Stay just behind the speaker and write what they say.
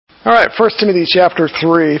All right, 1 Timothy chapter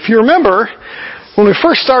 3. If you remember, when we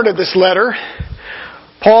first started this letter,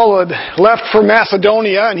 Paul had left for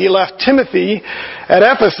Macedonia and he left Timothy at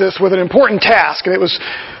Ephesus with an important task. And it was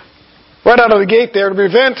right out of the gate there to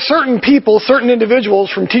prevent certain people, certain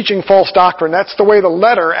individuals from teaching false doctrine. That's the way the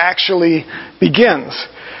letter actually begins.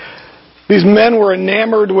 These men were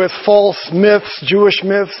enamored with false myths, Jewish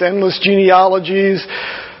myths, endless genealogies,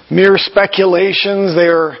 mere speculations.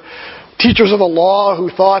 They were teachers of the law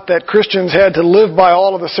who thought that Christians had to live by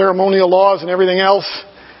all of the ceremonial laws and everything else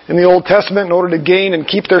in the Old Testament in order to gain and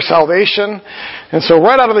keep their salvation. And so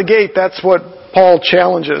right out of the gate, that's what Paul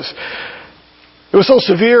challenges. It was so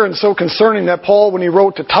severe and so concerning that Paul, when he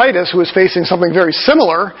wrote to Titus, who was facing something very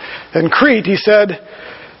similar in Crete, he said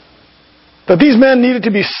that these men needed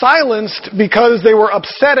to be silenced because they were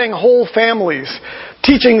upsetting whole families,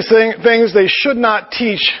 teaching things they should not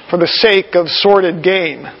teach for the sake of sordid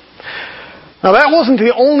gain. Now that wasn't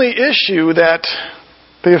the only issue that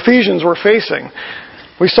the Ephesians were facing.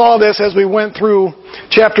 We saw this as we went through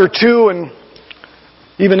chapter 2 and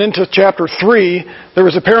even into chapter 3. There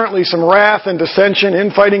was apparently some wrath and dissension,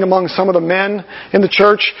 infighting among some of the men in the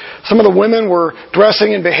church. Some of the women were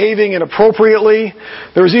dressing and behaving inappropriately.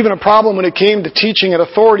 There was even a problem when it came to teaching and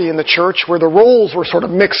authority in the church where the roles were sort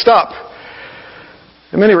of mixed up.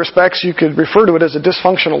 In many respects, you could refer to it as a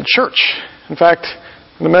dysfunctional church. In fact,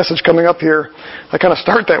 in the message coming up here, I kind of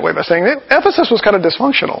start that way by saying Ephesus was kind of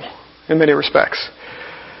dysfunctional in many respects.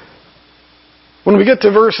 When we get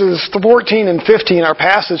to verses 14 and 15, our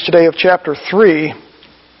passage today of chapter 3,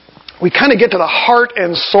 we kind of get to the heart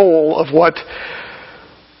and soul of what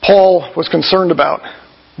Paul was concerned about,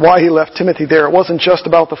 why he left Timothy there. It wasn't just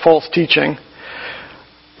about the false teaching.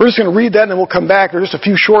 We're just going to read that and then we'll come back. There's just a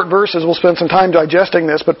few short verses. We'll spend some time digesting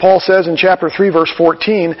this. But Paul says in chapter 3, verse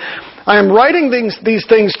 14, I am writing these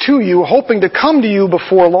things to you, hoping to come to you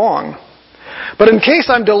before long. But in case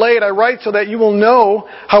I'm delayed, I write so that you will know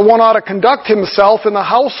how one ought to conduct himself in the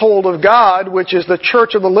household of God, which is the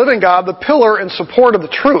church of the living God, the pillar and support of the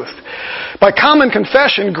truth. By common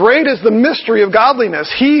confession, great is the mystery of godliness.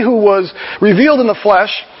 He who was revealed in the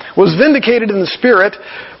flesh, was vindicated in the Spirit,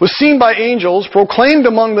 was seen by angels, proclaimed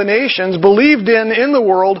among the nations, believed in the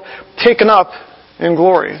world, taken up in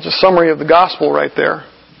glory. It's a summary of the gospel right there.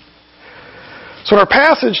 So in our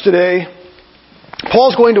passage today,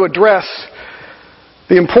 Paul's going to address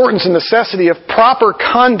the importance and necessity of proper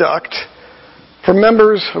conduct for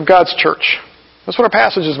members of God's church. That's what our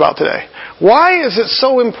passage is about today. Why is it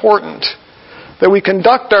so important that we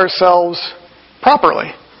conduct ourselves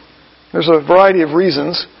properly? There's a variety of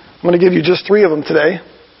reasons. I'm going to give you just 3 of them today.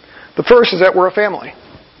 The first is that we're a family.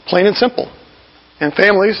 Plain and simple. In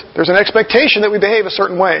families, there's an expectation that we behave a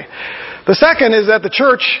certain way. The second is that the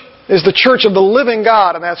church is the church of the living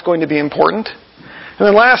God, and that's going to be important. And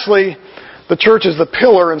then lastly, the church is the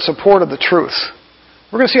pillar and support of the truth.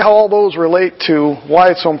 We're going to see how all those relate to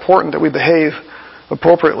why it's so important that we behave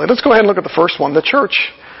appropriately. Let's go ahead and look at the first one. The church,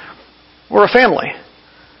 we're a family.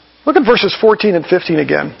 Look at verses 14 and 15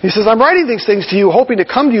 again. He says, I'm writing these things to you, hoping to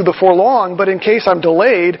come to you before long, but in case I'm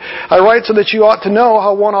delayed, I write so that you ought to know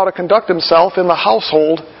how one ought to conduct himself in the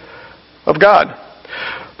household of God.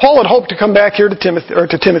 Paul had hoped to come back here to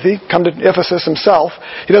Timothy, come to Ephesus himself.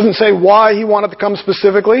 He doesn't say why he wanted to come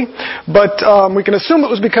specifically, but we can assume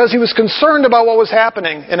it was because he was concerned about what was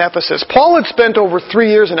happening in Ephesus. Paul had spent over 3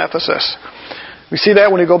 years in Ephesus. We see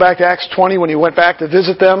that when you go back to Acts 20, when he went back to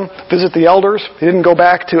visit the elders. He didn't go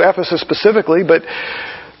back to Ephesus specifically, but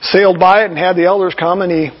sailed by it and had the elders come,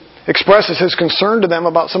 and he expresses his concern to them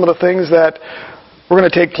about some of the things that were going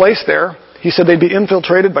to take place there. He said they'd be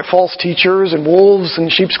infiltrated by false teachers, and wolves in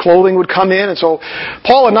sheep's clothing would come in. And so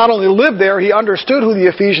Paul had not only lived there, he understood who the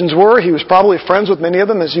Ephesians were. He was probably friends with many of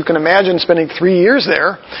them, as you can imagine, spending 3 years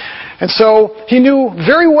there. And so he knew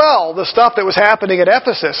very well the stuff that was happening at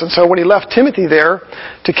Ephesus. And so when he left Timothy there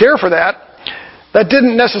to care for that, that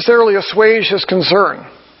didn't necessarily assuage his concern.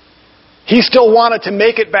 He still wanted to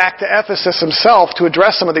make it back to Ephesus himself to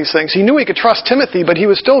address some of these things. He knew he could trust Timothy, but he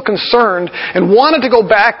was still concerned and wanted to go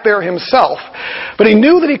back there himself. But he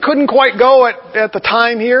knew that he couldn't quite go at the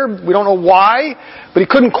time here. We don't know why, but he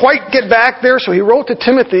couldn't quite get back there, so he wrote to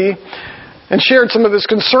Timothy and shared some of his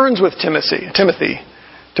concerns with Timothy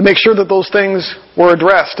to make sure that those things were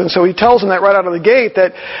addressed. And so he tells him that right out of the gate,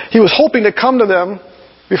 that he was hoping to come to them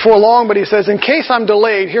before long, but he says, in case I'm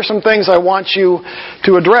delayed, here's some things I want you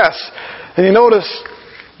to address. And you notice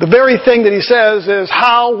the very thing that he says is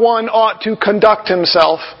how one ought to conduct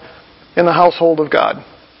himself in the household of God.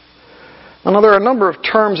 Now there are a number of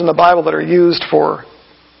terms in the Bible that are used for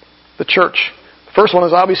the church. First one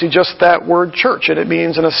is obviously just that word church, and it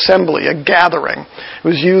means an assembly, a gathering. It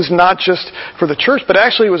was used not just for the church, but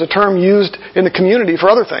actually it was a term used in the community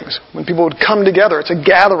for other things. When people would come together, it's a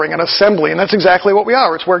gathering, an assembly, and that's exactly what we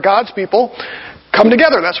are. It's where God's people come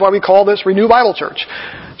together. That's why we call this Renew Bible Church.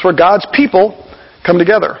 It's where God's people come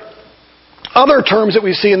together. Other terms that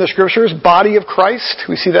we see in the Scriptures, body of Christ.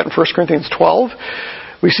 We see that in 1 Corinthians 12.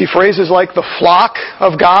 We see phrases like the flock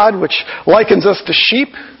of God, which likens us to sheep.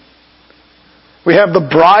 We have the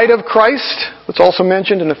bride of Christ, that's also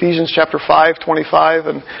mentioned in Ephesians chapter 5:25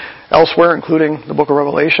 and elsewhere, including the book of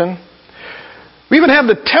Revelation. We even have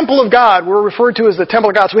the temple of God. We're referred to as the temple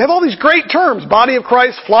of God. So we have all these great terms: body of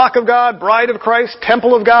Christ, flock of God, bride of Christ,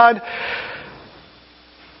 temple of God.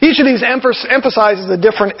 Each of these emphasizes a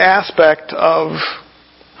different aspect of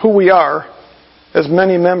who we are as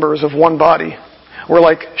many members of one body. We're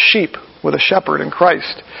like sheep with a shepherd in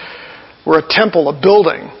Christ. We're a temple, a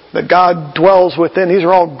building that God dwells within. These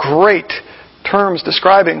are all great terms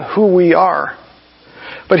describing who we are.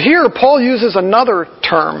 But here, Paul uses another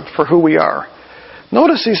term for who we are.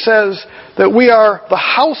 Notice he says that we are the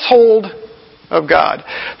household of God.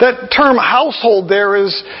 That term household there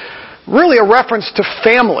is really a reference to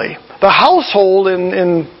family. The household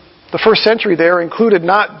in the first century there included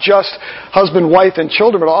not just husband, wife, and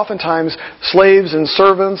children, but oftentimes slaves and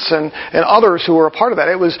servants and others who were a part of that.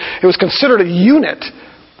 It was considered a unit,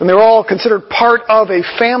 and they were all considered part of a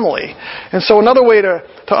family. And so another way to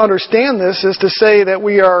understand this is to say that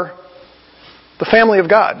we are the family of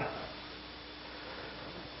God.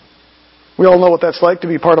 We all know what that's like to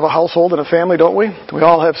be part of a household and a family, don't we? We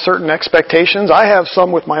all have certain expectations. I have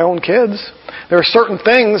some with my own kids. There are certain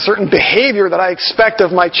things, certain behavior that I expect of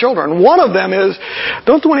my children. One of them is,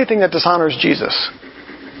 don't do anything that dishonors Jesus.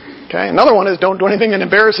 Okay? Another one is, don't do anything that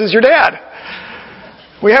embarrasses your dad.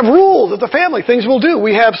 We have rules as a family, things we'll do.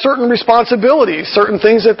 We have certain responsibilities, certain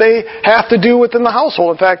things that they have to do within the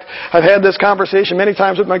household. In fact, I've had this conversation many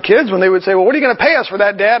times with my kids when they would say, well, what are you going to pay us for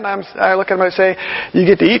that, Dad? And I look at them and I say, you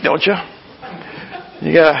get to eat, don't you?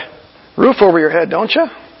 You got a roof over your head, don't you?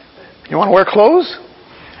 You want to wear clothes?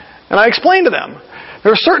 And I explain to them,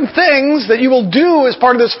 there are certain things that you will do as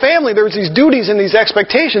part of this family. There's these duties and these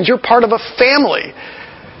expectations. You're part of a family.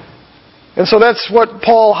 And so that's what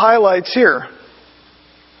Paul highlights here.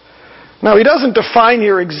 Now, he doesn't define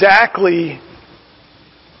here exactly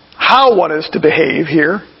how one is to behave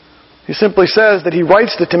here. He simply says that he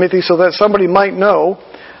writes to Timothy so that somebody might know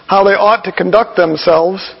how they ought to conduct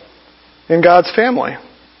themselves in God's family.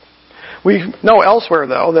 We know elsewhere,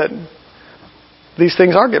 though, that these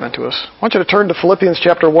things are given to us. I want you to turn to Philippians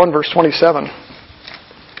chapter 1, verse 27.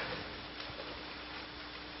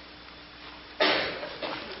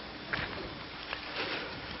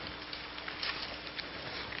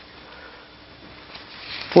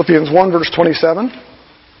 Philippians 1, verse 27.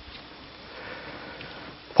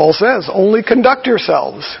 Paul says, only conduct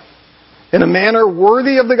yourselves in a manner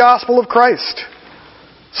worthy of the gospel of Christ,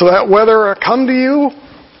 so that whether I come to you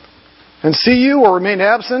and see you or remain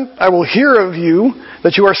absent, I will hear of you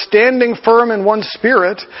that you are standing firm in one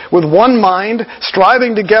spirit, with one mind,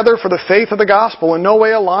 striving together for the faith of the gospel, in no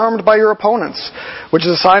way alarmed by your opponents, which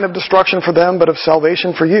is a sign of destruction for them, but of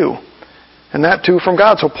salvation for you. And that too from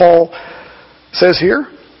God. So Paul says here,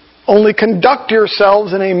 only conduct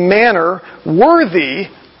yourselves in a manner worthy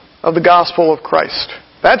of the gospel of Christ.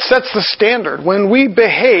 That sets the standard. When we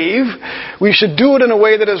behave, we should do it in a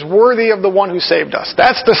way that is worthy of the one who saved us.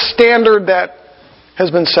 That's the standard that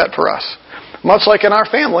has been set for us. Much like in our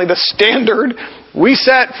family, the standard we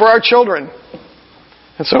set for our children.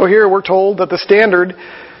 And so here we're told that the standard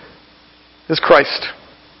is Christ.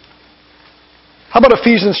 How about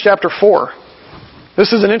Ephesians chapter 4?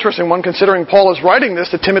 This is an interesting one, considering Paul is writing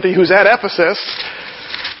this to Timothy, who's at Ephesus.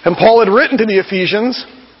 And Paul had written to the Ephesians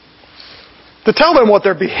to tell them what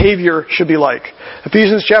their behavior should be like.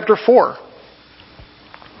 Ephesians chapter 4.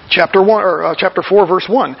 Chapter 4, verse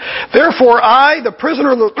 1. Therefore I, the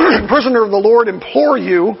prisoner of the Lord, implore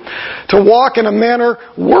you to walk in a manner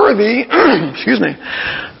worthy,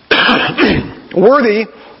 worthy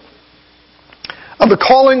of the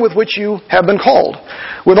calling with which you have been called,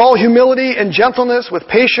 with all humility and gentleness, with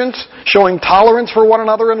patience, showing tolerance for one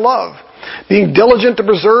another in love, being diligent to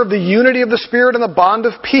preserve the unity of the Spirit and the bond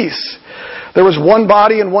of peace. There was one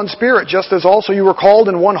body and one Spirit, just as also you were called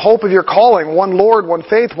in one hope of your calling, one Lord, one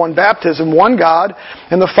faith, one baptism, one God,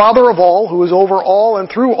 and the Father of all, who is over all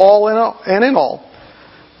and through all and in all.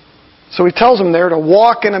 So he tells them there to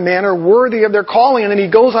walk in a manner worthy of their calling, and then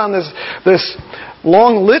he goes on this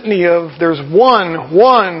long litany of there's one,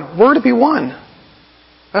 we're to be one.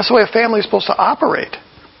 That's the way a family is supposed to operate.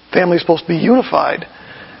 Family is supposed to be unified.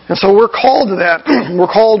 And so we're called to that.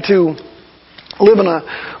 We're called to live in a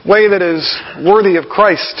way that is worthy of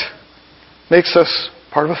Christ. Makes us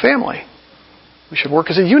part of a family. We should work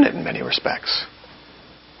as a unit in many respects.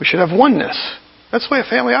 We should have oneness. That's the way a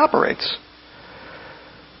family operates.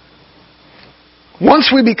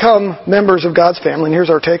 Once we become members of God's family, and here's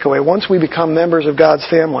our takeaway, once we become members of God's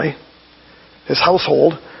family, His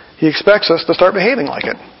household, He expects us to start behaving like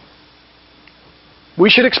it. We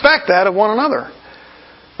should expect that of one another.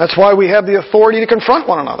 That's why we have the authority to confront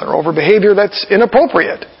one another over behavior that's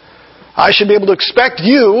inappropriate. I should be able to expect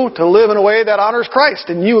you to live in a way that honors Christ,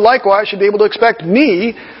 and you likewise should be able to expect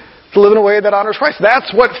me to live in a way that honors Christ.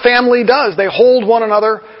 That's what family does. They hold one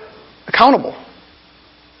another accountable.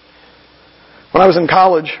 When I was in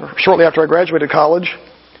college, or shortly after I graduated college,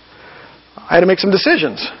 I had to make some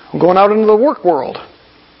decisions. I'm going out into the work world.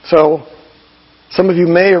 So, some of you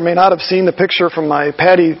may or may not have seen the picture from my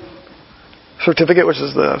PADI certificate, which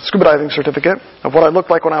is the scuba diving certificate, of what I looked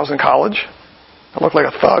like when I was in college. I looked like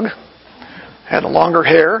a thug. Had longer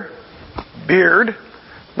hair, beard.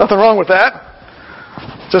 Nothing wrong with that.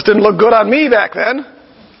 Just didn't look good on me back then.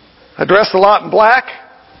 I dressed a lot in black.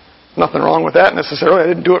 Nothing wrong with that necessarily. I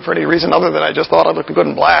didn't do it for any reason other than I just thought I looked good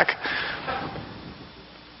in black.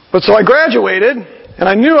 But so I graduated, and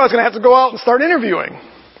I knew I was going to have to go out and start interviewing.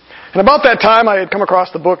 And about that time, I had come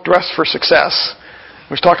across the book Dress for Success,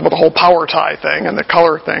 which talked about the whole power tie thing and the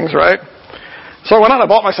color things, right? So I went out and I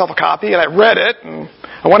bought myself a copy, and I read it, and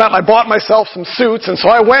I went out and I bought myself some suits, and so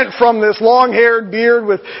I went from this long-haired beard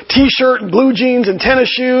with t-shirt and blue jeans and tennis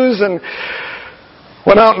shoes, and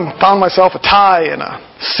went out and found myself a tie and a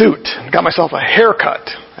suit, and got myself a haircut.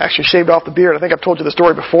 Actually shaved off the beard. I think I've told you the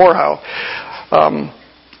story before how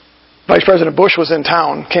Vice President Bush was in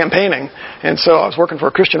town campaigning, and so I was working for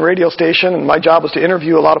a Christian radio station, and my job was to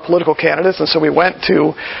interview a lot of political candidates, and so we went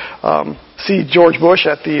to see George Bush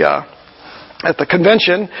at the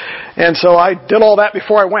convention, and so I did all that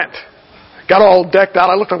before I went. Got all decked out.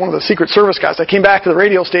 I looked like one of the Secret Service guys. I came back to the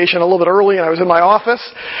radio station a little bit early, and I was in my office,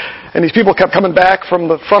 and these people kept coming back from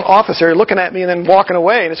the front office area looking at me and then walking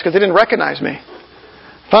away, and it's because they didn't recognize me.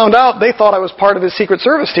 Found out they thought I was part of his Secret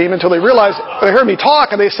Service team until they realized, they heard me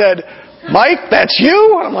talk, and they said, "Mike, that's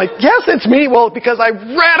you?" And I'm like, "Yes, it's me." Well, because I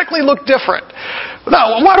radically look different.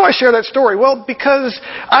 Now, why do I share that story? Well, because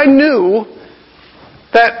I knew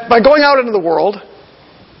that by going out into the world,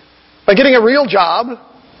 by getting a real job,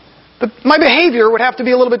 my behavior would have to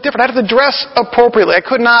be a little bit different. I'd have to dress appropriately. I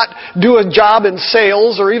could not do a job in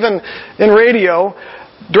sales or even in radio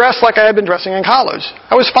dressed like I had been dressing in college.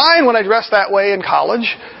 I was fine when I dressed that way in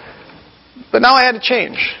college, but now I had to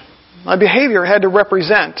change. My behavior had to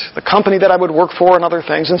represent the company that I would work for and other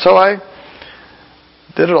things, and so I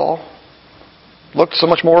did it all. Looked so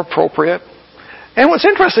much more appropriate. And what's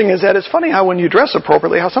interesting is that it's funny how when you dress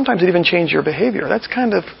appropriately, how sometimes it even changes your behavior. That's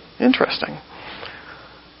kind of interesting.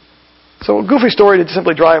 So a goofy story to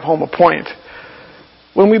simply drive home a point.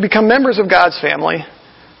 When we become members of God's family,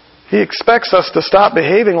 He expects us to stop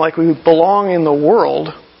behaving like we belong in the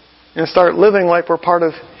world and start living like we're part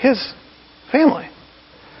of His family.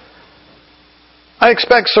 I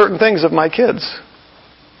expect certain things of my kids,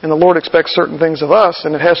 and the Lord expects certain things of us,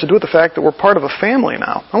 and it has to do with the fact that we're part of a family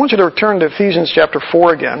now. I want you to return to Ephesians chapter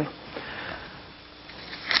 4 again.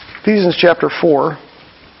 Ephesians chapter 4.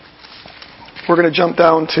 We're going to jump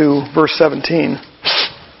down to verse 17.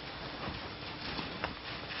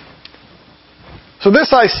 "So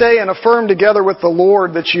this I say and affirm together with the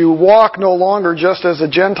Lord, that you walk no longer just as the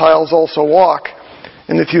Gentiles also walk,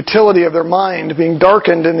 in the futility of their mind, being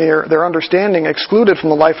darkened in their understanding, excluded from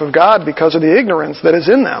the life of God because of the ignorance that is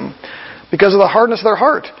in them, because of the hardness of their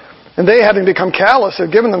heart. And they, having become callous,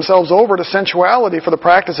 have given themselves over to sensuality for the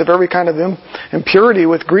practice of every kind of impurity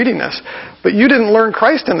with greediness. But you didn't learn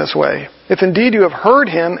Christ in this way. If indeed you have heard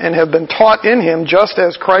Him and have been taught in Him, just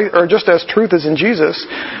as truth is in Jesus,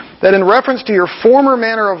 that in reference to your former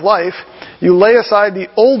manner of life, you lay aside the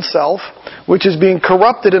old self, which is being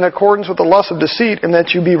corrupted in accordance with the lust of deceit, and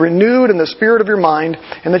that you be renewed in the spirit of your mind,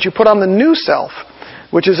 and that you put on the new self,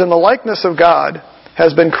 which is in the likeness of God,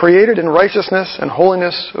 has been created in righteousness and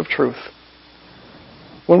holiness of truth."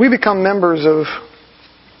 When we become members of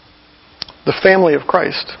the family of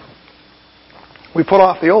Christ, we put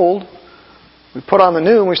off the old, we put on the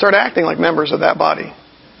new, and we start acting like members of that body.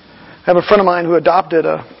 I have a friend of mine who adopted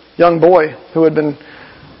a young boy who had been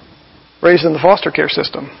raised in the foster care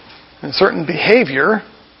system. And certain behavior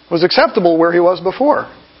was acceptable where he was before.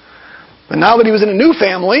 But now that he was in a new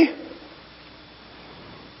family,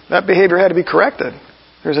 that behavior had to be corrected.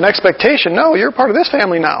 There's an expectation. No, you're part of this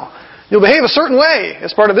family now. You'll behave a certain way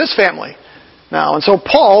as part of this family. now. And so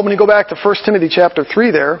Paul, when you go back to 1 Timothy chapter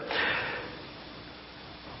 3 there,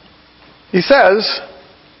 he says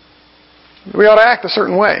we ought to act a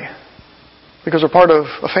certain way because we're part of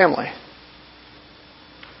a family.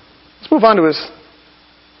 Let's move on to his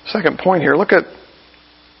second point here. Look at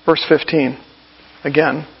verse 15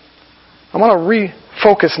 again. I want to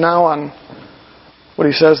refocus now on what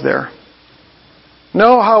he says there.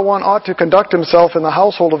 Know how one ought to conduct himself in the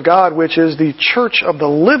household of God, which is the church of the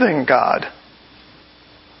living God.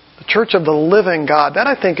 The church of the living God. That,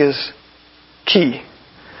 I think, is key.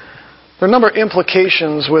 There are a number of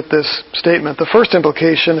implications with this statement. The first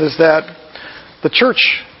implication is that the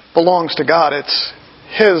church belongs to God. It's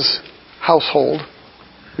His household.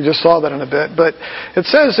 We just saw that in a bit. But it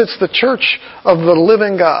says it's the church of the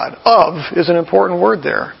living God. Of is an important word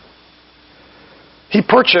there. He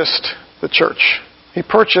purchased the church. He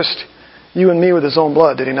purchased you and me with His own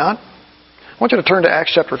blood, did He not? I want you to turn to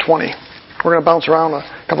Acts chapter 20. We're going to bounce around a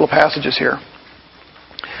couple of passages here.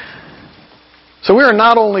 So we are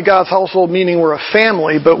not only God's household, meaning we're a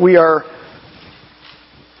family, but we are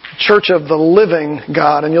church of the living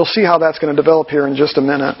God. And you'll see how that's going to develop here in just a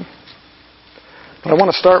minute. But I want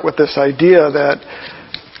to start with this idea that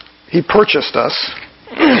He purchased us.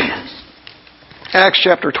 Acts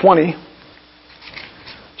chapter 20.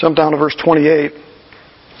 Jump down to verse 28.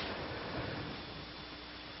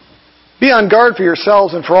 Be on guard for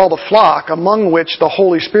yourselves and for all the flock, among which the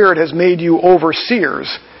Holy Spirit has made you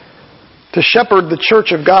overseers, to shepherd the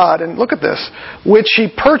church of God. And look at this, which He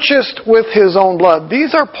purchased with His own blood.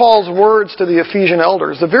 These are Paul's words to the Ephesian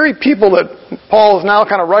elders. The very people that Paul is now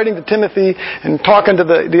kind of writing to Timothy and talking to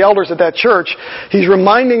the elders at that church, he's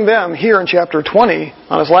reminding them here in chapter 20,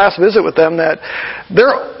 on his last visit with them, that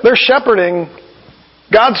they're shepherding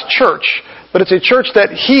God's church, but it's a church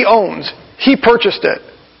that He owns. He purchased it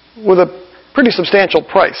with a pretty substantial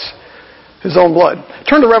price, His own blood.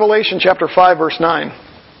 Turn to Revelation chapter 5, verse 9.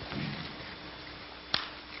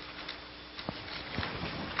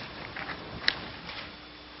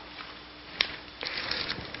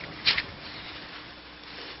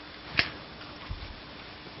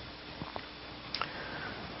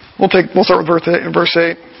 We'll start with verse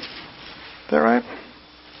 8. Is that right?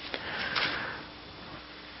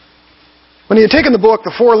 When He had taken the book,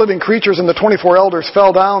 the 4 living creatures and the 24 elders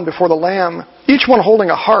fell down before the Lamb, each one holding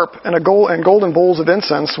a harp and golden bowls of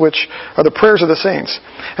incense, which are the prayers of the saints.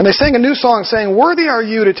 And they sang a new song, saying, Worthy are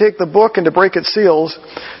you to take the book and to break its seals,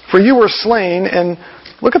 for you were slain, and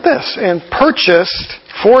look at this, and purchased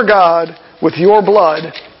for God with your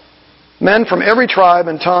blood men from every tribe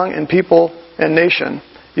and tongue and people and nation.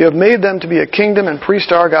 You have made them to be a kingdom and priest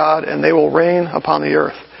to our God, and they will reign upon the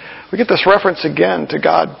earth. We get this reference again to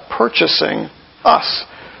God purchasing us.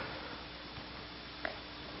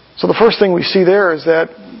 So the first thing we see there is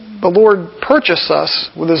that the Lord purchased us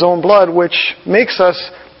with His own blood, which makes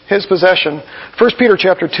us His possession. 1 Peter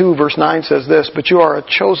chapter 2, verse 9 says this, But you are a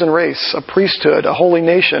chosen race, a priesthood, a holy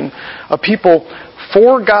nation, a people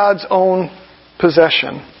for God's own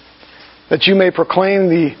possession, that you may proclaim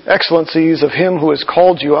the excellencies of Him who has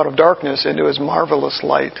called you out of darkness into His marvelous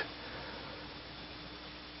light.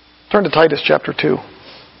 Turn to Titus chapter 2.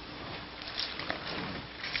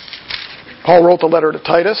 Paul wrote the letter to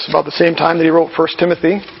Titus about the same time that he wrote 1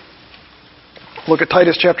 Timothy. Look at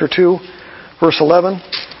Titus chapter 2, verse 11.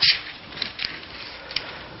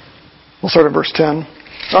 We'll start at verse 10.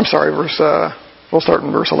 We'll start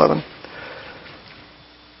in verse 11.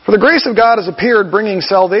 For the grace of God has appeared, bringing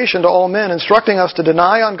salvation to all men, instructing us to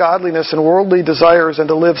deny ungodliness and worldly desires and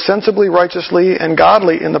to live sensibly, righteously, and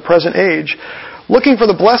godly in the present age, looking for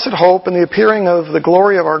the blessed hope and the appearing of the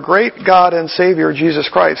glory of our great God and Savior, Jesus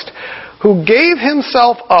Christ, who gave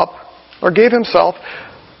Himself for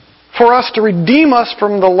us to redeem us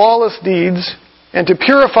from the lawless deeds and to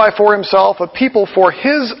purify for Himself a people for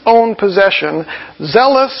His own possession,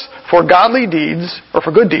 zealous for godly deeds, or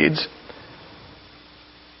for good deeds.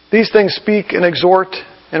 These things speak and exhort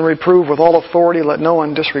and reprove with all authority. Let no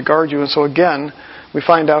one disregard you. And so again, we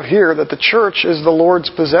find out here that the church is the Lord's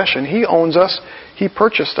possession. He owns us. He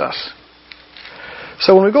purchased us.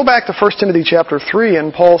 So when we go back to 1 Timothy chapter 3,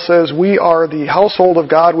 and Paul says, we are the household of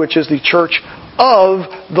God, which is the church of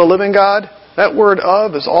the living God, that word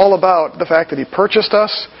of is all about the fact that He purchased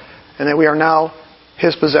us and that we are now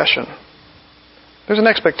His possession. There's an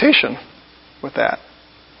expectation with that.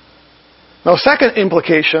 Now, second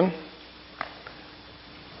implication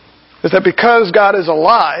is that because God is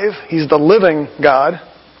alive, He's the living God,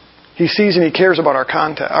 He sees and He cares about our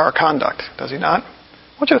conduct, does He not?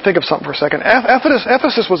 I want you to think of something for a second.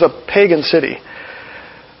 Ephesus was a pagan city.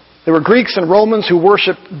 They were Greeks and Romans who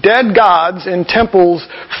worshipped dead gods in temples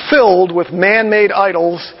filled with man-made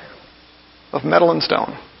idols of metal and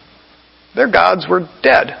stone. Their gods were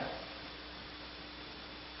dead.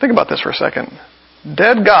 Think about this for a second.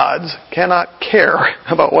 Dead gods cannot care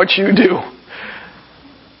about what you do.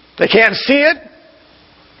 They can't see it.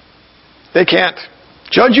 They can't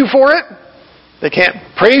judge you for it. They can't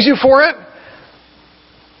praise you for it.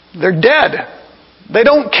 They're dead. They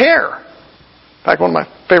don't care. In fact, one of my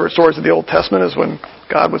favorite stories of the Old Testament is when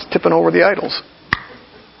God was tipping over the idols.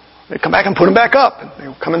 They'd come back and put them back up. And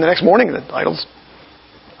they'd come in the next morning and the idol's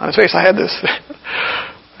on his face. I had this.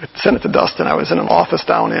 I sent it to Dustin. I was in an office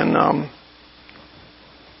down in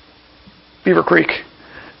Beaver Creek.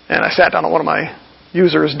 And I sat down at one of my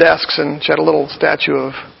users' desks and she had a little statue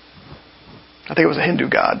of, I think it was a Hindu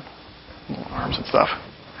god. Little arms and stuff.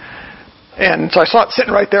 And so I saw it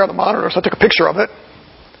sitting right there on the monitor. So I took a picture of it.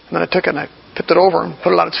 And then I took it and I tipped it over and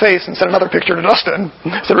put it on its face and sent another picture to Dustin.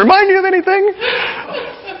 I said, remind you of anything?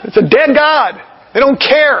 It's a dead God. They don't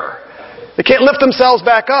care. They can't lift themselves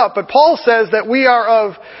back up. But Paul says that we are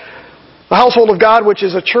of the household of God, which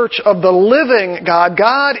is a church of the living God.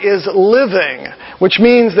 God is living, which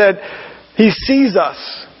means that He sees us.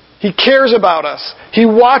 He cares about us. He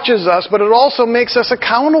watches us, but it also makes us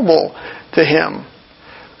accountable to Him.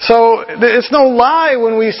 So it's no lie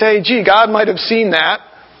when we say, gee, God might have seen that.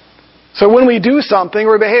 So when we do something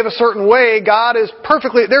or behave a certain way, God is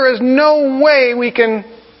perfectly... There is no way we can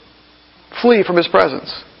flee from His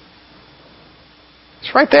presence.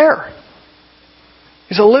 It's right there.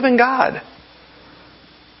 He's a living God.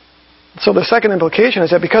 So the second implication is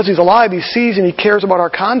that because He's alive, He sees and He cares about our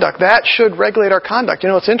conduct. That should regulate our conduct. You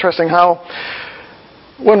know, it's interesting how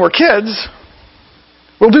when we're kids,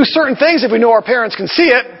 we'll do certain things if we know our parents can see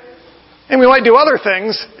it, and we might do other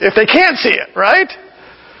things if they can't see it, right?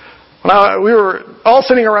 When we were all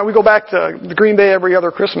sitting around, we go back to the Green Bay every other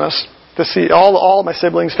Christmas to see all of my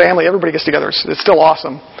siblings, family, everybody gets together. It's still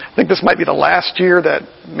awesome. I think this might be the last year that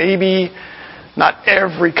maybe not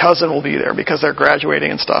every cousin will be there because they're graduating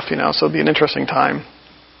and stuff, you know, so it'll be an interesting time.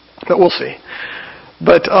 But we'll see.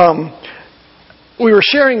 But we were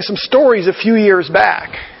sharing some stories a few years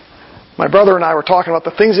back. My brother and I were talking about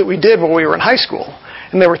the things that we did when we were in high school.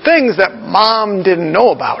 And there were things that Mom didn't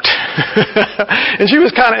know about. And she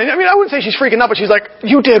was kind of, I mean, I wouldn't say she's freaking out, but she's like,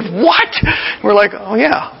 you did what? And we're like, oh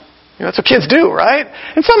yeah. You know, that's what kids do, right?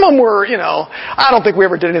 And some of them were, you know, I don't think we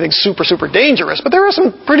ever did anything super, super dangerous, but there was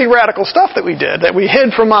some pretty radical stuff that we did that we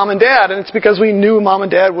hid from Mom and Dad, and it's because we knew Mom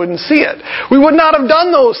and Dad wouldn't see it. We would not have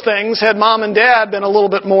done those things had Mom and Dad been a little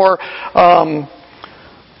bit more,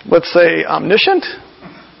 let's say, omniscient.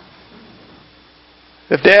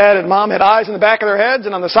 If Dad and Mom had eyes in the back of their heads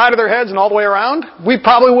and on the side of their heads and all the way around, we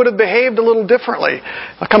probably would have behaved a little differently.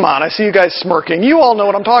 Now, come on, I see you guys smirking. You all know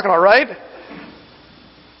what I'm talking about, right?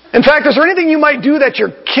 In fact, is there anything you might do that your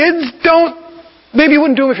kids don't? Maybe you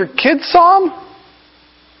wouldn't do them if your kids saw them?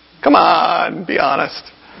 Come on, be honest.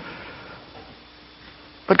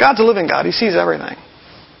 But God's a living God. He sees everything.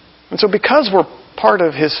 And so because we're part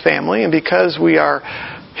of His family and because we are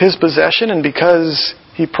His possession and because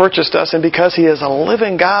He purchased us and because He is a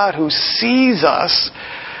living God who sees us,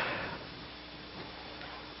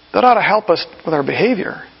 that ought to help us with our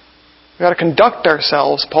behavior. We've got to conduct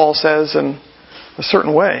ourselves, Paul says, in a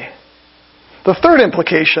certain way. The third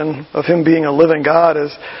implication of Him being a living God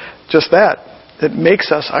is just that. It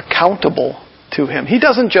makes us accountable to Him. He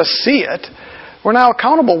doesn't just see it. We're now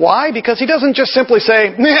accountable. Why? Because He doesn't just simply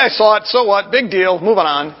say, I saw it, so what, big deal, moving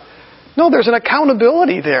on. No, there's an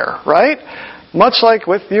accountability there, right? Much like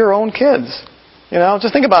with your own kids. You know,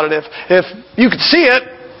 just think about it. If you could see it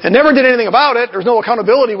and never did anything about it, there's no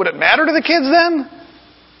accountability. Would it matter to the kids then?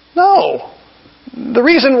 No. The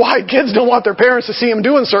reason why kids don't want their parents to see them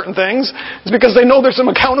doing certain things is because they know there's some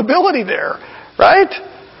accountability there, right?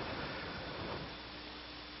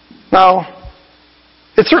 Now,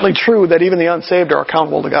 it's certainly true that even the unsaved are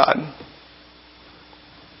accountable to God.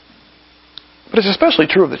 But it's especially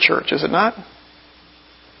true of the church, is it not?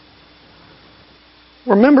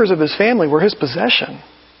 We're members of His family. We're His possession.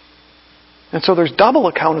 And so there's double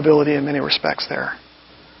accountability in many respects there.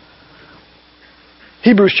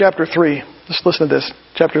 Hebrews chapter 3. Just listen to this.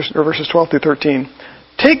 Verses 12 through 13.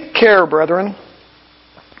 Take care, brethren,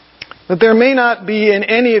 that there may not be in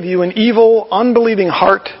any of you an evil, unbelieving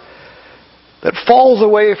heart that falls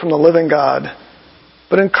away from the living God,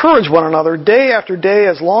 but encourage one another day after day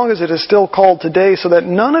as long as it is still called today, so that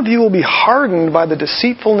none of you will be hardened by the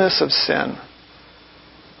deceitfulness of sin.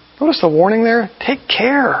 Notice the warning there? Take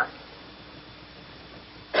care.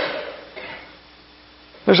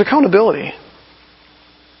 There's accountability.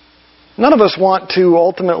 None of us want to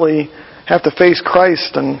ultimately have to face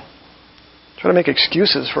Christ and try to make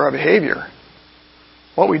excuses for our behavior.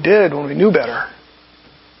 What we did when we knew better.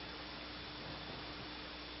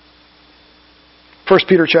 1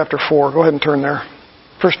 Peter chapter 4. Go ahead and turn there.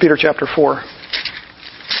 1 Peter chapter 4.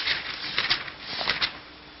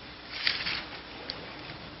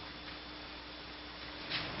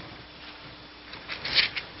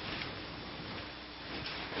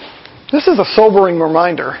 This is a sobering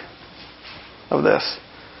reminder of this.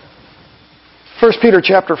 1 Peter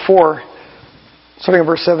chapter 4, starting in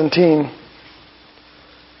verse 17.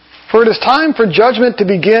 For it is time for judgment to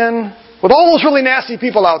begin with all those really nasty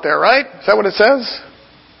people out there, right? Is that what it says?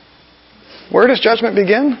 Where does judgment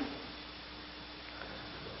begin?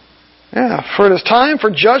 Yeah, for it is time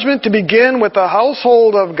for judgment to begin with the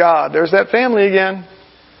household of God. There's that family again.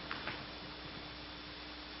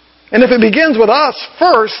 And if it begins with us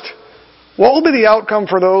first, what will be the outcome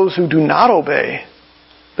for those who do not obey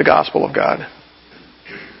the gospel of God?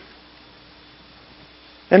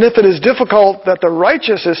 And if it is difficult that the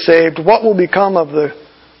righteous is saved, what will become of the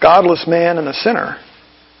godless man and the sinner?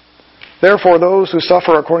 Therefore, those who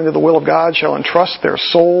suffer according to the will of God shall entrust their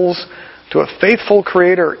souls to a faithful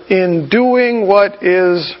Creator in doing what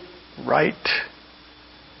is right.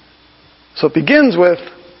 So it begins with,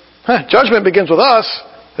 judgment begins with us.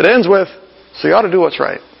 It ends with, so you ought to do what's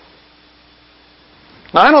right.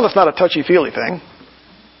 Now, I know that's not a touchy-feely thing,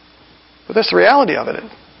 but that's the reality of it,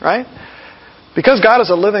 right? Because God is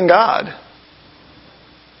a living God,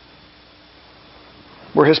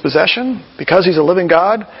 we're His possession. Because He's a living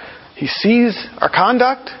God, He sees our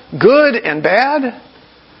conduct, good and bad.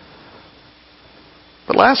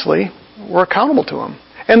 But lastly, we're accountable to Him.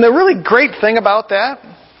 And the really great thing about that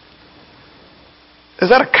is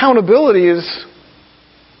that accountability is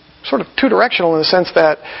sort of two-directional in the sense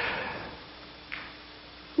that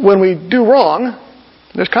when we do wrong,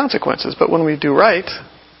 there's consequences. But when we do right,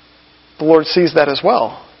 the Lord sees that as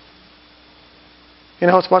well. You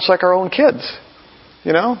know, it's much like our own kids.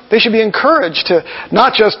 You know, they should be encouraged to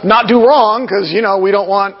not just not do wrong because, you know, we don't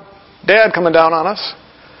want Dad coming down on us.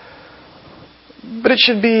 But it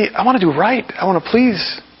should be, I want to do right. I want to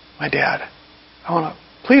please my dad. I want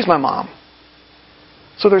to please my mom.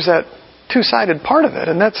 So there's that two-sided part of it.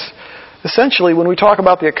 And that's essentially when we talk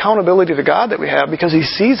about the accountability to God that we have because He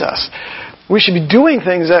sees us. We should be doing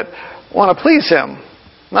things that want to please Him,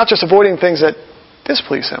 not just avoiding things that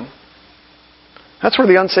displease Him. That's where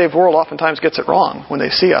the unsaved world oftentimes gets it wrong when they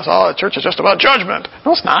see us. Oh, the church is just about judgment.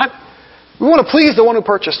 No, it's not. We want to please the one who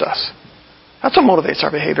purchased us. That's what motivates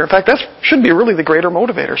our behavior. In fact, that should be really the greater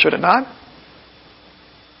motivator, should it not?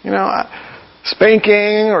 You know,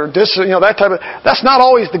 spanking or that type of... That's not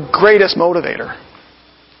always the greatest motivator.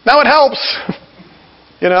 Now it helps.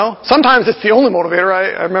 You know, sometimes it's the only motivator.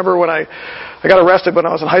 I remember when I got arrested when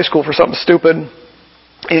I was in high school for something stupid.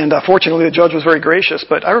 And fortunately, the judge was very gracious.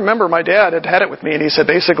 But I remember my dad had it with me, and he said,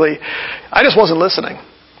 basically, I just wasn't listening.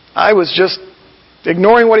 I was just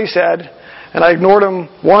ignoring what he said, and I ignored him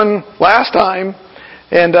one last time.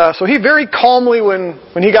 And so he very calmly, when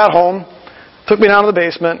he got home, took me down to the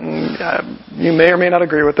basement. And you may or may not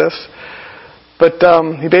agree with this. But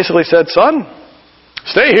he basically said, son,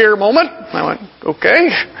 stay here a moment. I went, okay.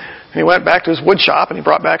 And he went back to his wood shop, and he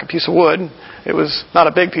brought back a piece of wood. It was not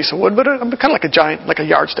a big piece of wood, but kind of like a giant, like a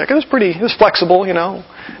yardstick. It was flexible, you know.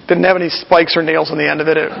 Didn't have any spikes or nails on the end of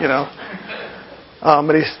it, you know.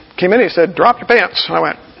 But he came in and he said, drop your pants. And I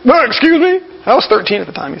went, no, excuse me? I was 13 at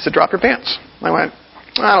the time. He said, drop your pants. I went,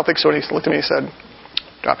 I don't think so. And he looked at me and said,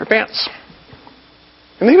 drop your pants.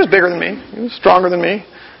 And he was bigger than me. He was stronger than me.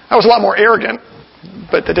 I was a lot more arrogant,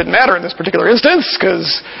 but that didn't matter in this particular instance because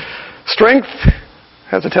strength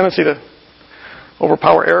has a tendency to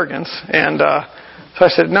overpower arrogance. And so I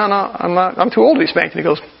said, no, I'm not. I'm too old to be spanked. And he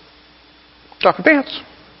goes, drop your pants.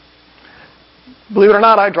 Believe it or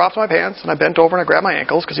not, I dropped my pants and I bent over and I grabbed my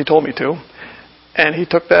ankles because he told me to. And he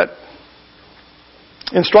took that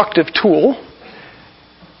instructive tool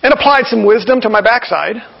and applied some wisdom to my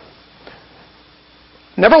backside.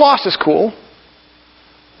 Never lost his cool.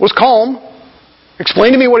 Was calm.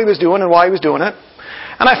 Explained to me what he was doing and why he was doing it.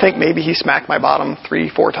 And I think maybe he smacked my bottom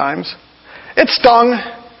 3-4 times. It stung,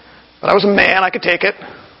 but I was a man. I could take it.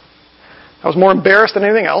 I was more embarrassed than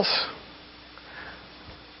anything else.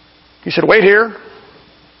 He said, wait here.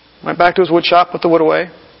 Went back to his wood shop, put the wood away.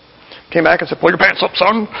 Came back and said, pull your pants up,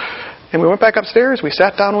 son. And we went back upstairs. We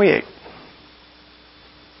sat down and we ate.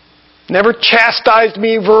 Never chastised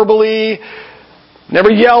me verbally.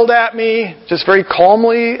 Never yelled at me. Just very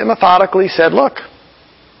calmly and methodically said, look,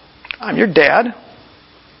 I'm your dad.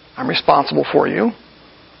 I'm responsible for you.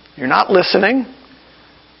 You're not listening.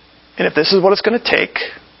 And if this is what it's going to take,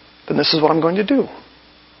 then this is what I'm going to do.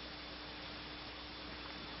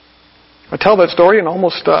 I tell that story and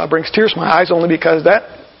almost brings tears to my eyes only because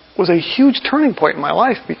that was a huge turning point in my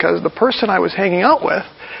life, because the person I was hanging out with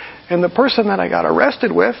and the person that I got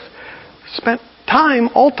arrested with spent time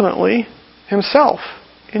ultimately himself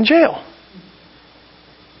in jail.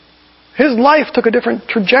 His life took a different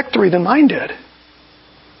trajectory than mine did.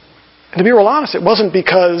 And to be real honest, it wasn't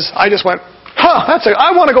because I just went,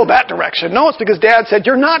 I want to go that direction. No, it's because Dad said,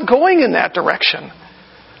 you're not going in that direction.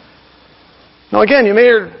 Now again, you may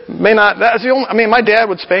or may not, my dad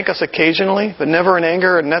would spank us occasionally, but never in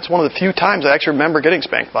anger, and that's one of the few times I actually remember getting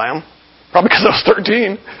spanked by him. Probably because I was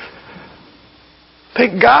 13.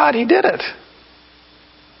 Thank God he did it.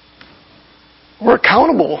 We're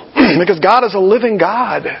accountable because God is a living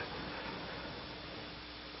God.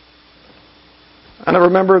 And I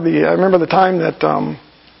remember the time that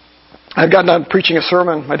I had gotten done preaching a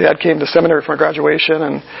sermon. My dad came to seminary for my graduation,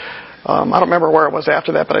 and I don't remember where it was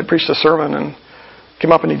after that, but I preached a sermon and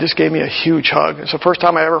came up and he just gave me a huge hug. It's the first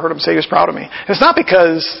time I ever heard him say he was proud of me. And it's not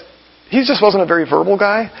because he just wasn't a very verbal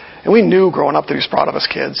guy, and we knew growing up that he was proud of us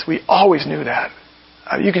kids. We always knew that.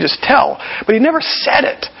 You could just tell. But he never said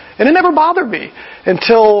it. And it never bothered me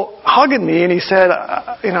until hugging me and he said,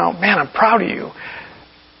 man, I'm proud of you.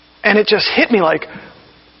 And it just hit me like,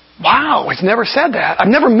 wow, he's never said that. I've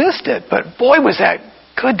never missed it, but boy, was that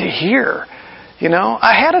good to hear.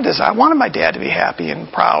 I had a desire. I wanted my dad to be happy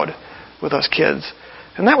and proud with us kids.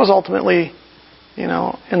 And that was ultimately,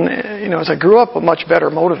 as I grew up, a much better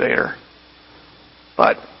motivator.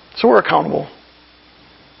 But, so we're accountable.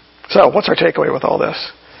 So, what's our takeaway with all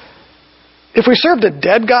this? If we served a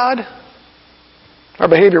dead God, our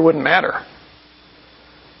behavior wouldn't matter.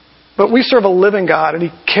 But we serve a living God, and He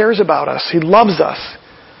cares about us. He loves us.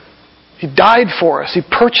 He died for us. He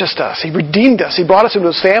purchased us. He redeemed us. He brought us into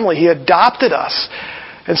His family. He adopted us.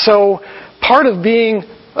 And so, part of being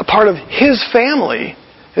a part of His family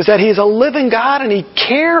is that He's a living God and He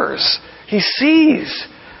cares. He sees.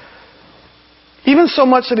 Even so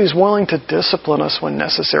much that He's willing to discipline us when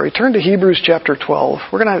necessary. Turn to Hebrews chapter 12.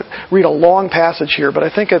 We're going to read a long passage here, but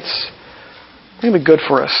I think it's going to be good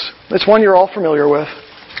for us. It's one you're all familiar with.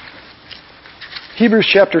 Hebrews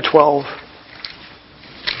chapter 12.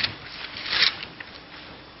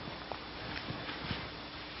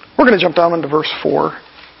 We're going to jump down into verse 4,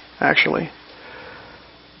 actually.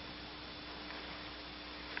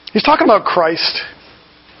 He's talking about Christ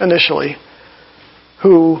initially,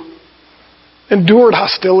 who endured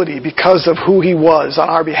hostility because of who He was on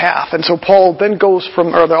our behalf. And so Paul then the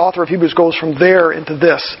author of Hebrews goes from there into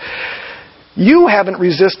this. You haven't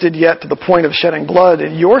resisted yet to the point of shedding blood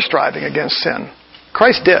in your striving against sin.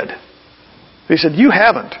 Christ did. He said, you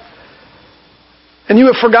haven't. And you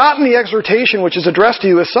have forgotten the exhortation which is addressed to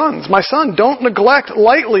you as sons. My son, don't regard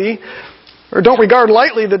lightly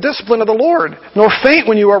the discipline of the Lord, nor faint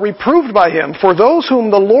when you are reproved by Him. For those whom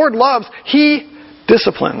the Lord loves, He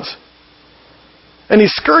disciplines. And He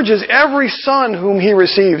scourges every son whom He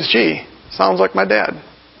receives. Gee, sounds like my dad.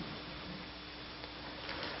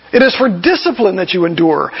 It is for discipline that you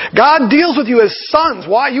endure. God deals with you as sons.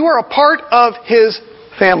 Why? You are a part of His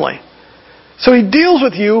family. So He deals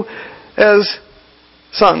with you as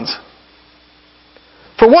sons.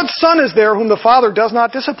 For what son is there whom the Father does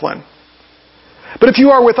not discipline? But if you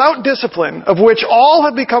are without discipline, of which all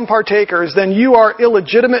have become partakers, then you are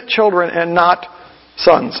illegitimate children and not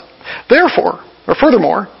sons.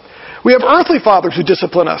 Furthermore, we have earthly fathers who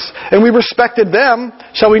discipline us, and we respected them.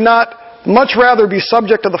 Shall we not much rather be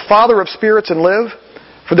subject to the Father of spirits and live?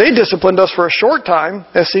 For they disciplined us for a short time,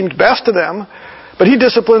 as seemed best to them, but He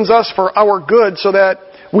disciplines us for our good, so that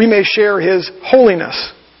we may share His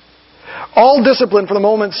holiness. All discipline for the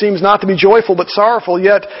moment seems not to be joyful but sorrowful,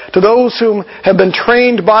 yet to those whom have been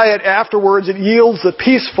trained by it afterwards it yields the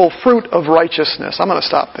peaceful fruit of righteousness. I'm going to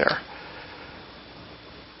stop there.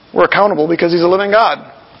 We're accountable because He's a living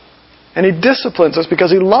God. And He disciplines us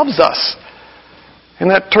because He loves us. And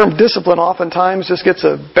that term discipline oftentimes just gets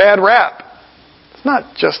a bad rap. It's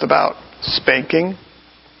not just about spanking,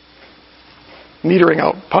 metering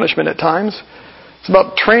out punishment at times. It's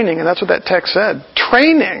about training, and that's what that text said.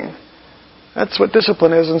 Training! That's what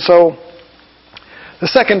discipline is. And so, the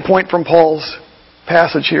second point from Paul's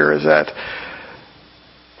passage here is that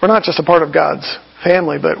we're not just a part of God's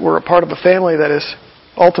family, but we're a part of a family that is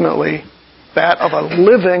ultimately that of a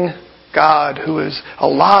living God who is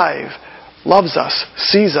alive, loves us,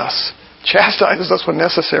 sees us, chastises us when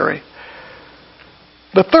necessary.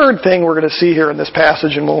 The third thing we're going to see here in this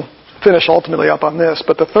passage, and we'll finish ultimately up on this,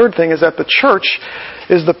 but the third thing is that the church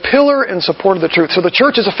is the pillar and support of the truth. So the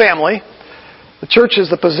church is a family. The church is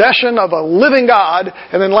the possession of a living God.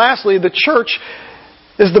 And then lastly, the church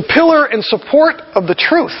is the pillar and support of the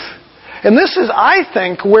truth. And this is, I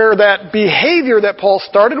think, where that behavior that Paul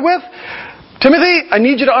started with, Timothy, I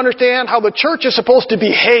need you to understand how the church is supposed to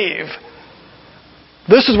behave.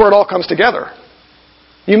 This is where it all comes together.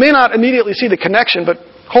 You may not immediately see the connection, but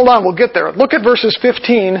hold on, we'll get there. Look at verses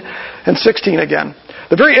 15 and 16 again.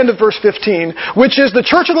 The very end of verse 15, which is the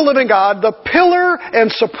church of the living God, the pillar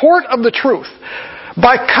and support of the truth.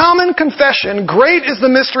 By common confession, great is the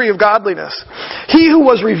mystery of godliness. He who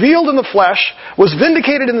was revealed in the flesh was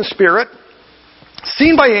vindicated in the Spirit,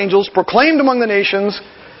 seen by angels, proclaimed among the nations,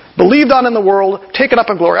 believed on in the world, taken up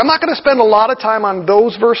in glory. I'm not going to spend a lot of time on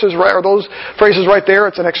those verses or those phrases right there.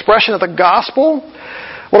 It's an expression of the gospel.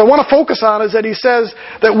 What I want to focus on is that he says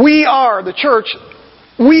that we are, the church,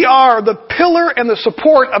 we are the pillar and the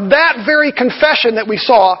support of that very confession that we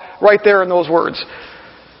saw right there in those words.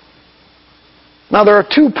 Now, there are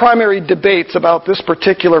two primary debates about this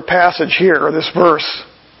particular passage here, or this verse.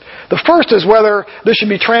 The first is whether this should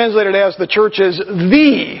be translated as the church is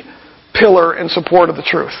the pillar and support of the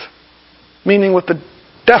truth, meaning with the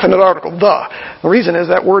definite article, the. The reason is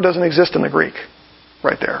that word doesn't exist in the Greek,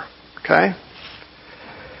 right there. Okay?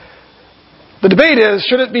 The debate is,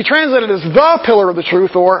 should it be translated as the pillar of the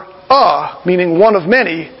truth or meaning one of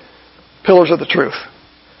many pillars of the truth?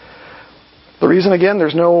 The reason, again,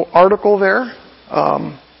 there's no article there.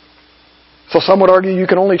 So some would argue you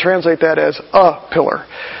can only translate that as a pillar.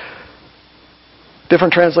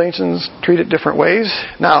 Different translations treat it different ways.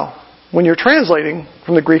 Now, when you're translating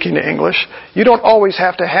from the Greek into English, you don't always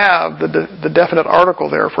have to have the definite article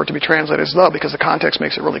there for it to be translated as the, because the context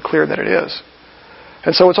makes it really clear that it is.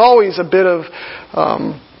 And so it's always a bit of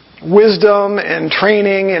wisdom and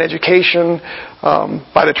training and education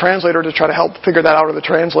by the translator to try to help figure that out, or the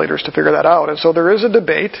translators to figure that out. And so there is a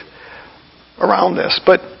debate around this,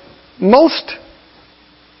 but most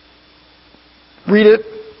read it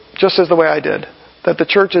just as the way I did, that the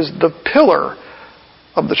church is the pillar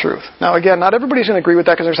of the truth. Now again, not everybody's going to agree with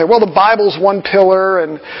that, because they're going to say, well, the Bible's one pillar,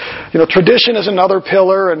 and tradition is another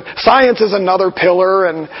pillar, and science is another pillar,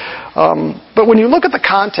 and but when you look at the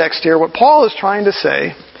context here, what Paul is trying to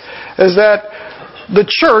say is that the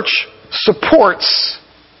church supports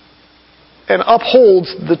and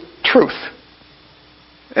upholds the truth.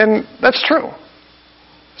 And that's true.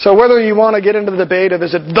 So whether you want to get into the debate of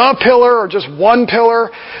is it the pillar or just one pillar,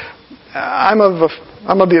 I'm of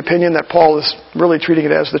the opinion that Paul is really treating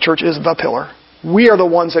it as the church is the pillar. We are the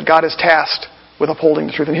ones that God has tasked with upholding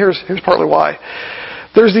the truth. And here's partly why.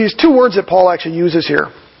 There's these two words that Paul actually uses here.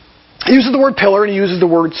 He uses the word pillar and he uses the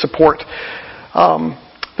word support.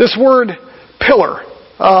 This word pillar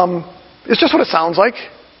is just what it sounds like.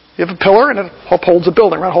 You have a pillar and it upholds a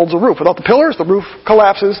building, right? It holds a roof. Without the pillars, the roof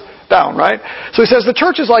collapses down, right? So he says the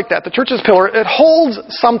church is like that. The church is a pillar. It holds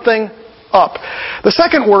something up. The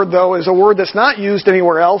second word, though, is a word that's not used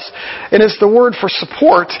anywhere else, and it's the word for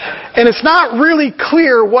support. And it's not really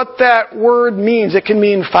clear what that word means. It can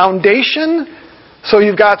mean foundation. So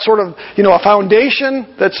you've got sort of, a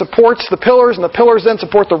foundation that supports the pillars, and the pillars then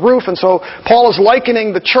support the roof. And so Paul is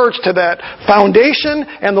likening the church to that foundation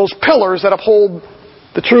and those pillars that uphold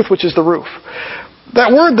the truth, which is the roof.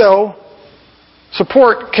 That word, though,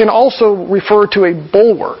 support, can also refer to a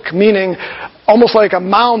bulwark, meaning almost like a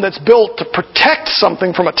mound that's built to protect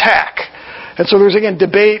something from attack. And so there's, again,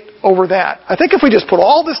 debate over that. I think if we just put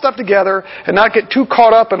all this stuff together and not get too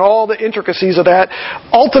caught up in all the intricacies of that,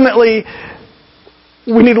 ultimately,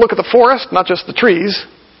 we need to look at the forest, not just the trees.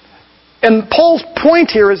 And Paul's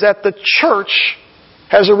point here is that the church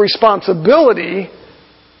has a responsibility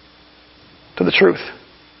to the truth.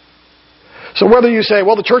 So whether you say,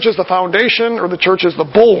 well, the church is the foundation or the church is the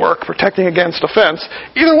bulwark protecting against offense,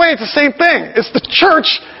 either way, it's the same thing. It's the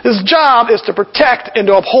church's job is to protect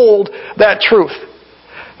and to uphold that truth.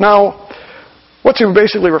 Now, what's he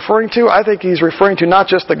basically referring to? I think he's referring to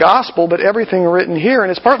not just the gospel, but everything written here,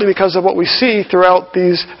 and it's partly because of what we see throughout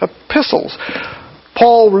these epistles.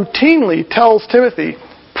 Paul routinely tells Timothy,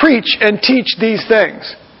 preach and teach these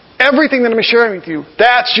things. Everything that I'm sharing with you,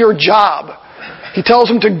 that's your job. He tells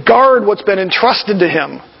him to guard what's been entrusted to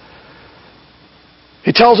him.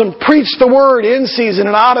 He tells him, preach the word in season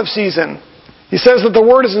and out of season. He says that the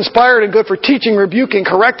word is inspired and good for teaching, rebuking,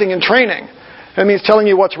 correcting, and training. That means telling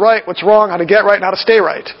you what's right, what's wrong, how to get right, and how to stay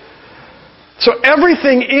right. So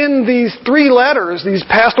everything in these three letters, these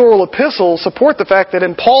pastoral epistles, support the fact that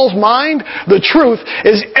in Paul's mind, the truth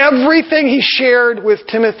is everything he shared with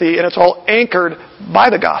Timothy, and it's all anchored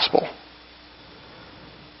by the gospel.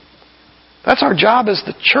 That's our job as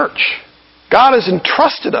the church. God has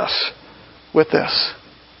entrusted us with this.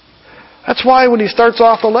 That's why when he starts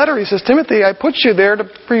off the letter, he says, Timothy, I put you there to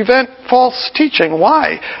prevent false teaching.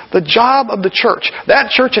 Why? The job of the church.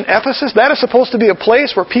 That church in Ephesus, that is supposed to be a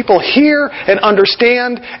place where people hear and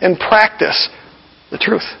understand and practice the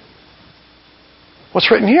truth.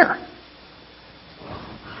 What's written here?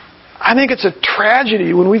 I think it's a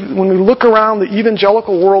tragedy when we look around the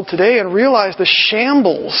evangelical world today and realize the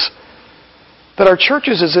shambles that our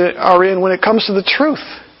churches are in when it comes to the truth.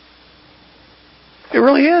 It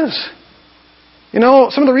really is. You know,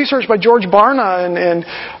 some of the research by George Barna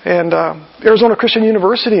and Arizona Christian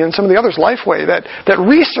University and some of the others, Lifeway, that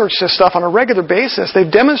research this stuff on a regular basis,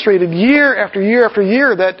 they've demonstrated year after year after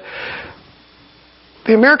year that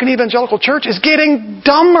the American evangelical church is getting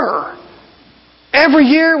dumber every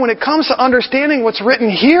year when it comes to understanding what's written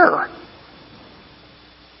here.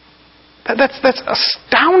 That's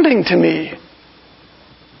astounding to me.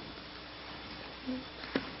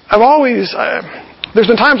 There's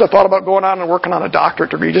been times I've thought about going on and working on a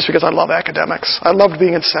doctorate degree just because I love academics. I loved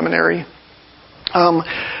being in seminary.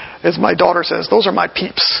 As my daughter says, those are my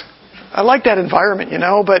peeps. I like that environment,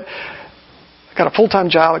 but I got a full-time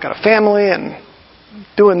job, I got a family, and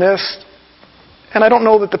doing this, and I don't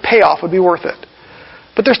know that the payoff would be worth it.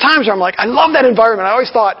 But there's times where I'm like, I love that environment. I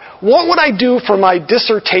always thought, what would I do for my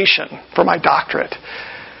dissertation, for my doctorate?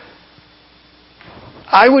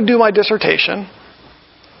 I would do my dissertation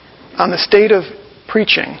on the state of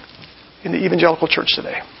preaching in the evangelical church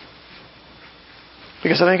today.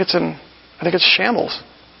 Because I think it's shambles.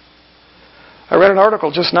 I read an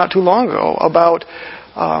article just not too long ago about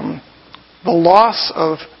the loss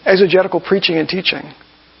of exegetical preaching and teaching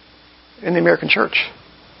in the American church.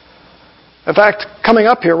 In fact, coming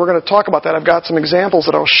up here, we're going to talk about that. I've got some examples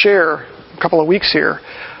that I'll share a couple of weeks here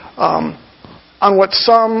on what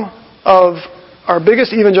some of our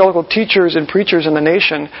biggest evangelical teachers and preachers in the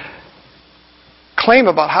nation claim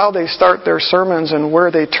about how they start their sermons and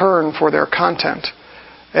where they turn for their content.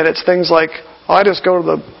 And it's things like, I just go to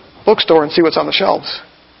the bookstore and see what's on the shelves.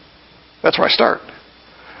 That's where I start.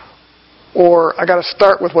 Or I got to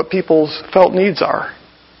start with what people's felt needs are.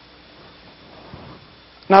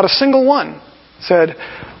 Not a single one said,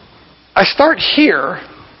 I start here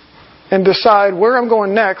and decide where I'm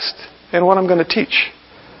going next and what I'm going to teach.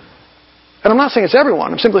 And I'm not saying it's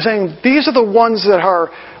everyone. I'm simply saying these are the ones that are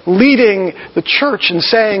leading the church and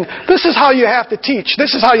saying, this is how you have to teach.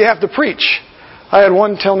 This is how you have to preach. I had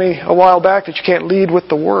one tell me a while back that you can't lead with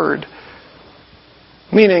the word.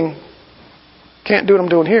 Meaning, can't do what I'm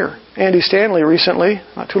doing here. Andy Stanley recently,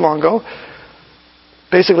 not too long ago,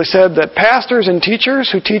 basically said that pastors and teachers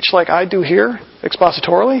who teach like I do here,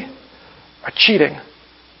 expositorily, are cheating.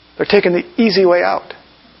 They're taking the easy way out.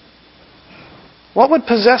 What would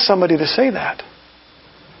possess somebody to say that?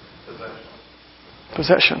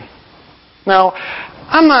 Possession. Now,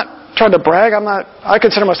 I'm not trying to brag. I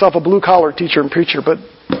consider myself a blue-collar teacher and preacher, but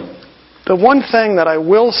the one thing that I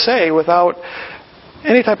will say without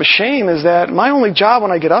any type of shame is that my only job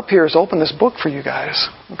when I get up here is to open this book for you guys.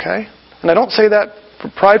 Okay? And I don't say that for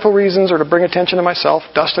prideful reasons or to bring attention to myself.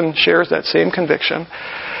 Dustin shares that same conviction.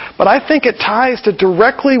 But I think it ties to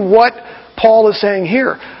directly what Paul is saying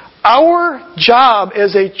here. Our job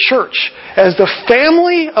as a church, as the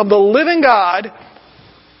family of the living God,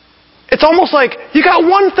 it's almost like you got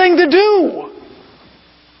one thing to do.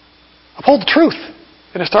 Uphold the truth.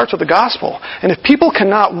 And it starts with the gospel. And if people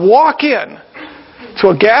cannot walk in to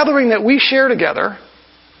a gathering that we share together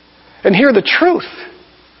and hear the truth,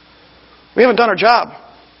 we haven't done our job.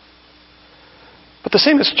 But the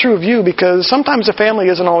same is true of you, because sometimes the family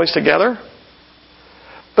isn't always together.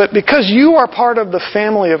 But because you are part of the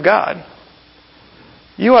family of God,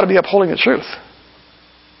 you ought to be upholding the truth.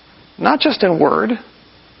 Not just in word,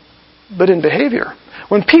 but in behavior.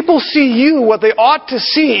 When people see you, what they ought to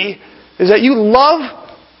see is that you love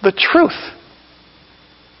the truth.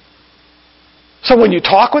 So when you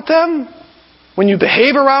talk with them, when you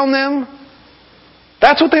behave around them,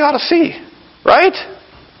 that's what they ought to see, right?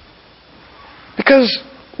 Because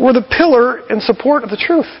we're the pillar and support of the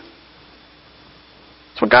truth.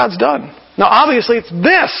 That's what God's done. Now, obviously, it's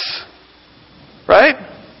this, right?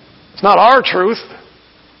 It's not our truth.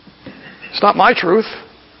 It's not my truth.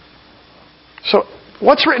 So,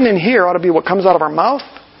 what's written in here ought to be what comes out of our mouth.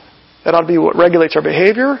 It ought to be what regulates our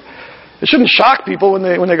behavior. It shouldn't shock people when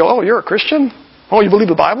they go, oh, you're a Christian? Oh, you believe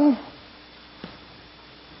the Bible?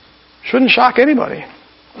 Shouldn't shock anybody.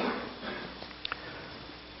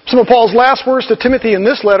 Some of Paul's last words to Timothy in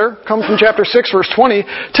this letter come from chapter 6, verse 20.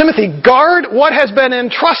 Timothy, guard what has been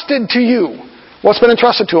entrusted to you. What's been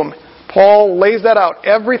entrusted to him? Paul lays that out.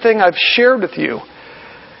 Everything I've shared with you.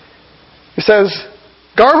 He says,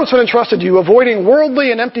 Guard what's been entrusted to you, avoiding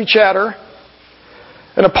worldly and empty chatter,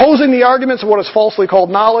 and opposing the arguments of what is falsely called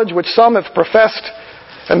knowledge, which some have professed,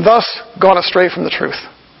 and thus gone astray from the truth.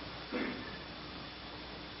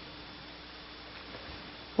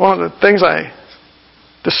 One of the things I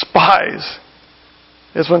despise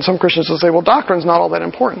is when some Christians will say, well, doctrine's not all that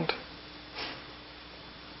important.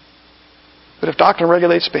 But if doctrine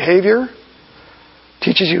regulates behavior,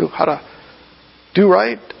 teaches you how to do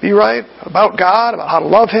right, be right, about God, about how to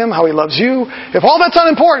love Him, how He loves you, if all that's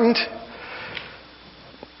unimportant,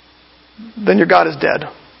 then your God is dead.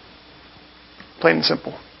 Plain and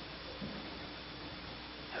simple.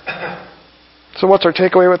 So what's our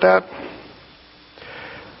takeaway with that?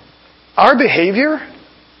 Our behavior,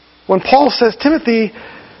 when Paul says, Timothy,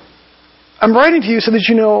 I'm writing to you so that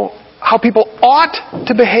you know how people ought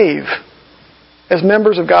to behave as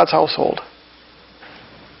members of God's household.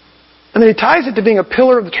 And then he ties it to being a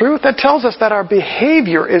pillar of the truth. That tells us that our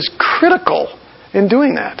behavior is critical in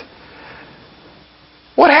doing that.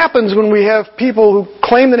 What happens when we have people who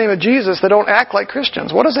claim the name of Jesus that don't act like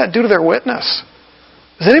Christians? What does that do to their witness?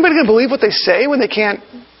 Is anybody going to believe what they say when they can't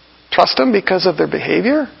trust them because of their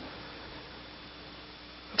behavior?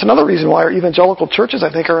 That's another reason why our evangelical churches,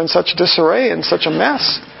 I think, are in such disarray and such a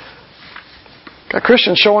mess. Got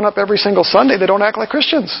Christians showing up every single Sunday. They don't act like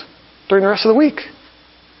Christians during the rest of the week.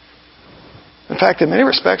 In fact, in many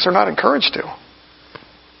respects, they're not encouraged to.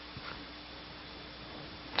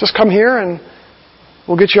 Just come here and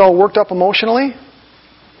we'll get you all worked up emotionally.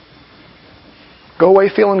 Go away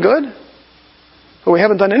feeling good. But we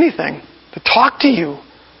haven't done anything to talk to you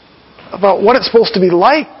about what it's supposed to be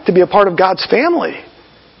like to be a part of God's family.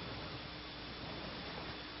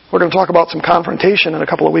 We're going to talk about some confrontation in a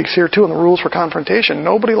couple of weeks here too, and the rules for confrontation.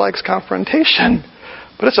 Nobody likes confrontation.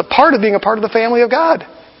 But it's a part of being a part of the family of God.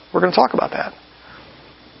 We're going to talk about that.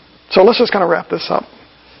 So let's just kind of wrap this up.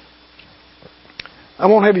 I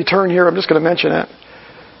won't have you turn here. I'm just going to mention it.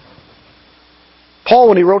 Paul,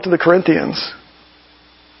 when he wrote to the Corinthians,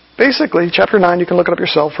 basically, chapter 9, you can look it up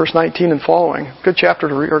yourself, verse 19 and following. Good chapter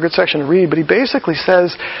to read, or good section to read. But he basically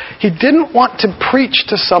says he didn't want to preach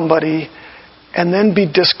to somebody and then be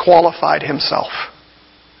disqualified himself.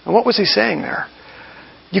 And what was he saying there?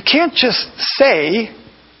 You can't just say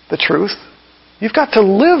the truth. You've got to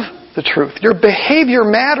live the truth. Your behavior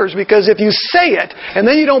matters, because if you say it and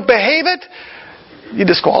then you don't behave it, you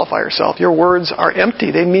disqualify yourself. Your words are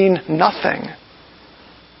empty. They mean nothing.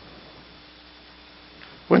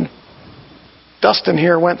 When Dustin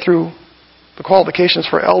here went through the qualifications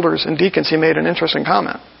for elders and deacons, he made an interesting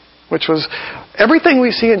comment, which was, everything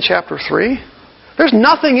we see in chapter 3, there's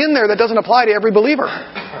nothing in there that doesn't apply to every believer.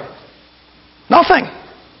 Nothing.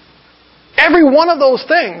 Every one of those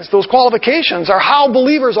things, those qualifications, are how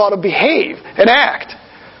believers ought to behave and act.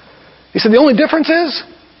 He said the only difference is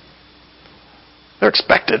they're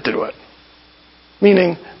expected to do it.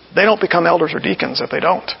 Meaning, they don't become elders or deacons if they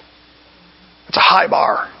don't. It's a high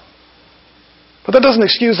bar. But that doesn't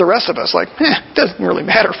excuse the rest of us. Like, it doesn't really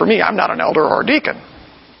matter for me. I'm not an elder or a deacon.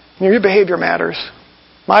 Your behavior matters.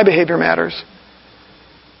 My behavior matters.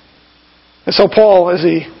 And so Paul, as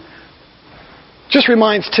he just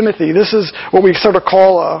reminds Timothy, this is what we sort of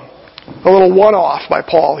call a little one-off by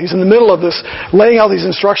Paul. He's in the middle of this, laying out these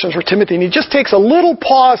instructions for Timothy, and he just takes a little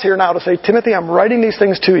pause here now to say, Timothy, I'm writing these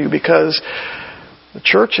things to you because the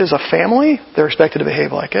church is a family. They're expected to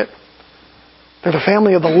behave like it. They're the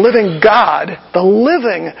family of the living God,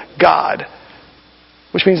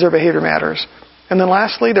 which means their behavior matters. And then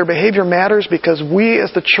lastly, their behavior matters because we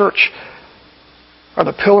as the church are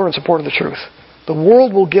the pillar and support of the truth. The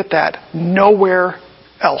world will get that nowhere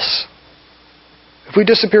else. If we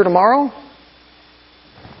disappear tomorrow,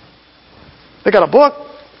 they got a book.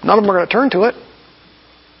 None of them are going to turn to it.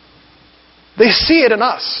 They see it in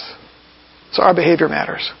us. So our behavior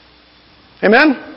matters. Amen?